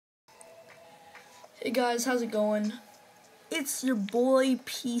Hey guys, how's it going? It's your boy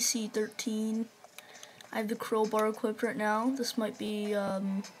PC-13. I have the crowbar equipped right now. This might be, I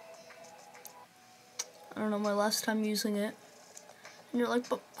don't know, my last time using it. And you're like,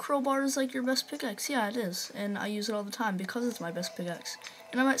 but crowbar is like your best pickaxe. Yeah, it is. And I use it all the time because it's my best pickaxe.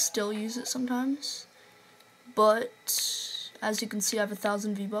 And I might still use it sometimes. But, as you can see, I have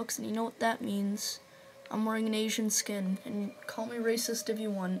 1,000 V-Bucks. And you know what that means. I'm wearing an Asian skin. And call me racist if you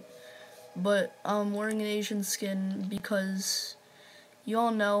want. But I'm wearing an Asian skin because you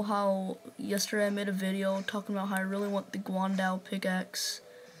all know how yesterday I made a video talking about how I really want the Guandao pickaxe.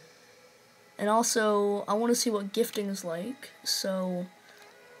 And also, I want to see what gifting is like. So,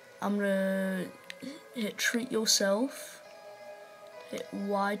 I'm going to hit treat yourself. Hit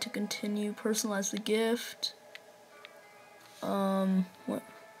Y to continue. Personalize the gift. What?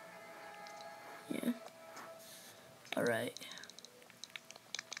 Yeah. Alright.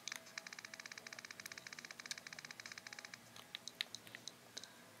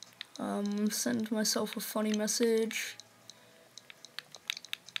 Send myself a funny message.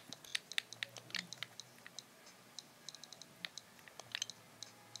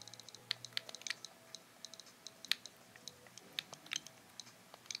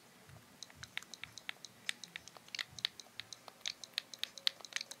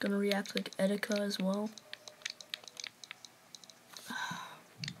 Gonna react like Etika as well.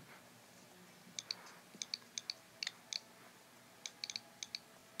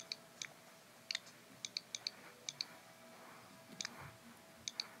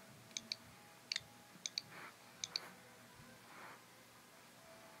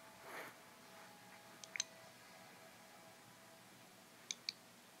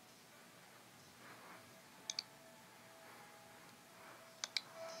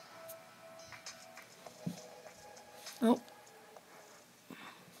 Oh.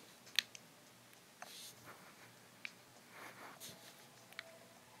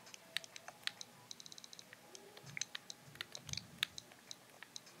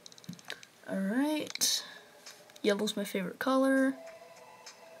 Alright. Yellow's my favorite color.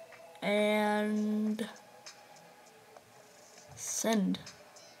 And send.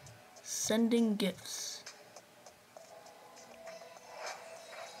 Sending gifts.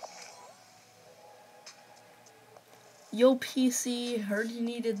 Yo PC, heard you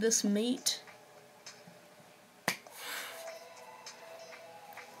needed this mate.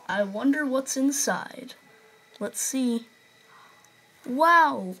 I wonder what's inside. Let's see.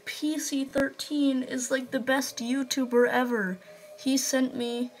 Wow, PC-13 is like the best YouTuber ever. He sent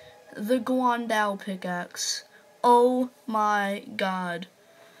me the Guandao pickaxe. Oh my god.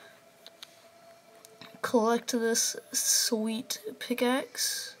 Collect this sweet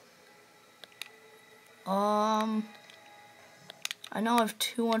pickaxe. I now have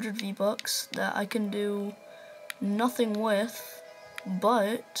 200 V-Bucks that I can do nothing with,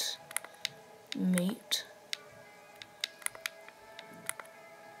 but mate.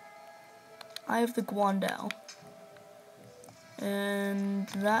 I have the Guandao, and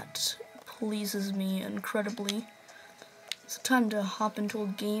that pleases me incredibly. It's time to hop into a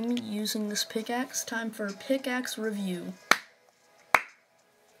game using this pickaxe. Time for a pickaxe review.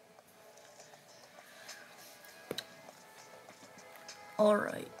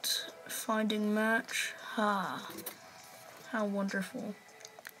 Alright, finding match. Ha, how wonderful.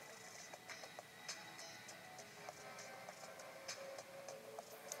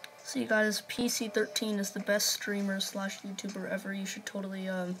 So you guys, PC-13 is the best streamer slash YouTuber ever. You should totally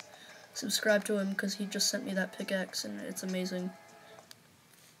subscribe to him because he just sent me that pickaxe and it's amazing.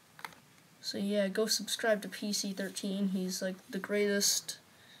 So yeah, go subscribe to PC-13. He's like the greatest.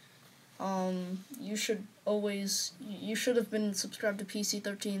 You should have been subscribed to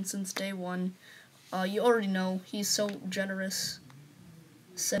PC-13 since day one. You already know, he's so generous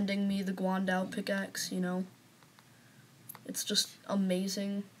sending me the Guandao pickaxe, you know. It's just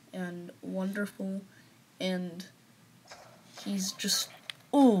amazing and wonderful, and he's just,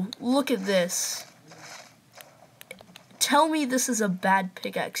 ooh, look at this. Tell me this is a bad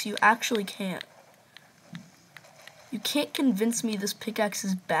pickaxe. You actually can't. You can't convince me this pickaxe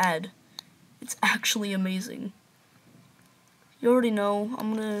is bad. It's actually amazing. You already know,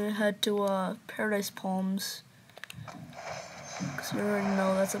 I'm gonna head to Paradise Palms, because you already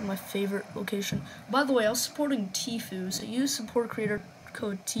know that's like my favorite location. By the way, I was supporting Tfue, so use support creator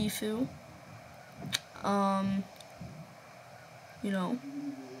code Tfue. You know,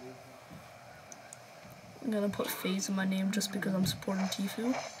 I'm gonna put FaZe in my name just because I'm supporting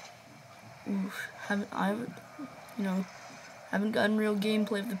Tfue. Oof, haven't gotten real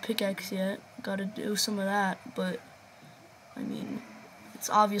gameplay of the pickaxe yet. Gotta do some of that, but I mean, it's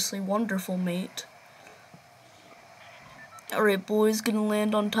obviously wonderful, mate. Alright, boys, gonna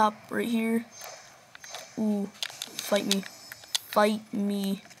land on top right here. Ooh, fight me. Fight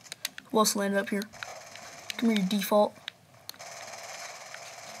me. Who else landed up here? Come here, you default.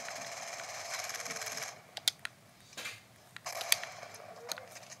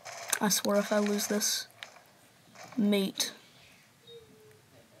 I swear if I lose this, mate.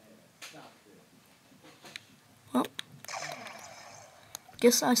 Well,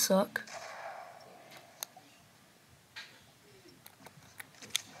 guess I suck.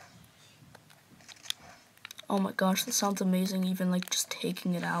 Oh my gosh, that sounds amazing, even like just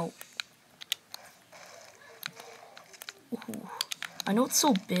taking it out. Ooh. I know it's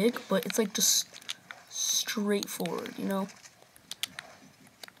so big, but it's like just straightforward, you know?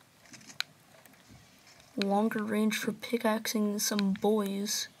 Longer range for pickaxing some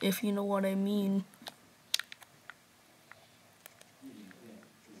boys, if you know what I mean.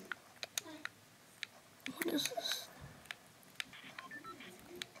 What is this?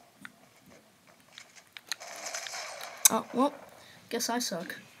 Oh, well, guess I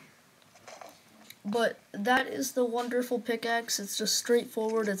suck. But that is the wonderful pickaxe. It's just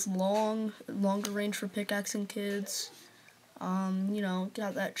straightforward. It's longer range for pickaxing kids. You know,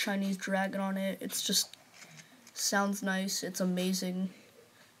 got that Chinese dragon on it. It's just sounds nice. It's amazing.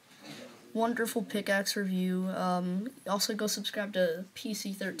 Wonderful pickaxe review. Also go subscribe to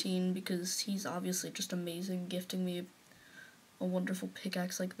PC-13 because he's obviously just amazing, gifting me a wonderful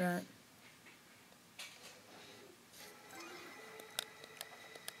pickaxe like that.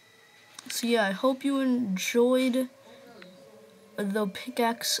 So yeah, I hope you enjoyed the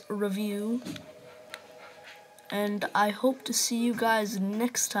pickaxe review, and I hope to see you guys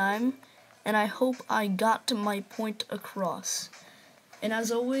next time, and I hope I got my point across. And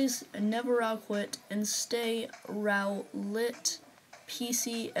as always, never outquit and stay lit.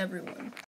 PC everyone.